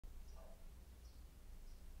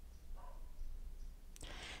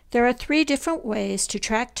There are 3 different ways to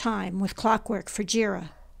track time with Clockwork for Jira.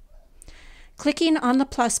 Clicking on the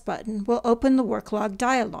plus button will open the work log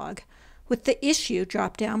dialog with the issue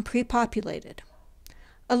drop-down pre-populated.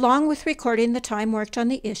 Along with recording the time worked on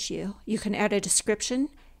the issue, you can add a description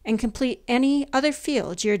and complete any other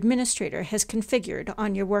fields your administrator has configured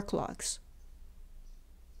on your work logs.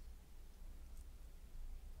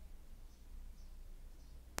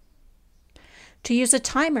 To use a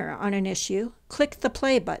timer on an issue, click the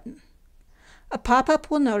play button. A pop-up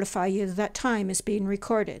will notify you that time is being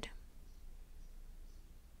recorded.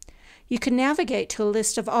 You can navigate to a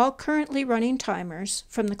list of all currently running timers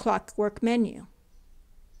from the Clockwork menu.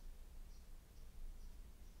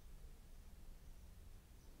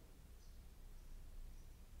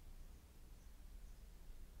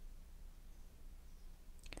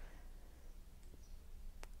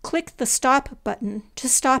 Click the Stop button to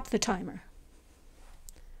stop the timer.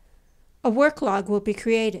 A work log will be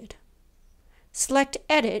created. Select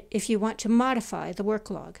Edit if you want to modify the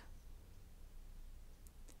work log.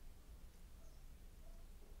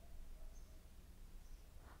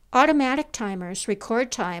 Automatic timers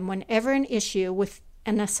record time whenever an issue with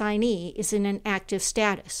an assignee is in an active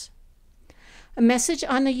status. A message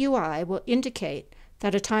on the UI will indicate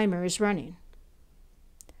that a timer is running.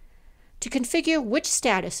 To configure which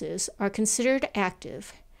statuses are considered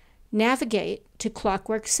active, navigate to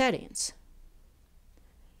Clockwork Settings.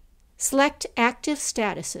 Select Active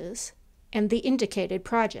Statuses and the indicated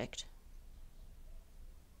project.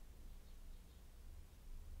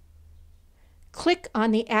 Click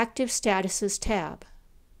on the Active Statuses tab.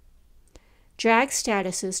 Drag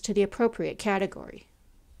statuses to the appropriate category.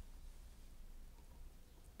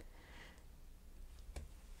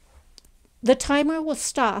 The timer will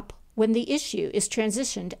stop when the issue is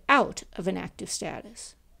transitioned out of an active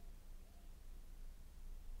status.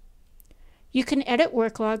 You can edit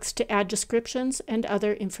work logs to add descriptions and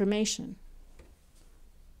other information.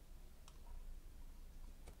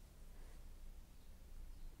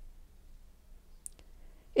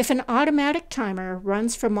 If an automatic timer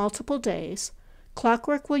runs for multiple days,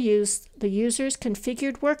 Clockwork will use the user's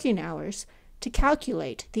configured working hours to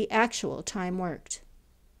calculate the actual time worked.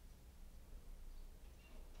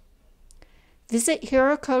 Visit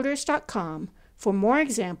HeroCoders.com for more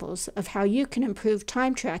examples of how you can improve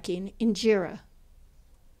time tracking in Jira.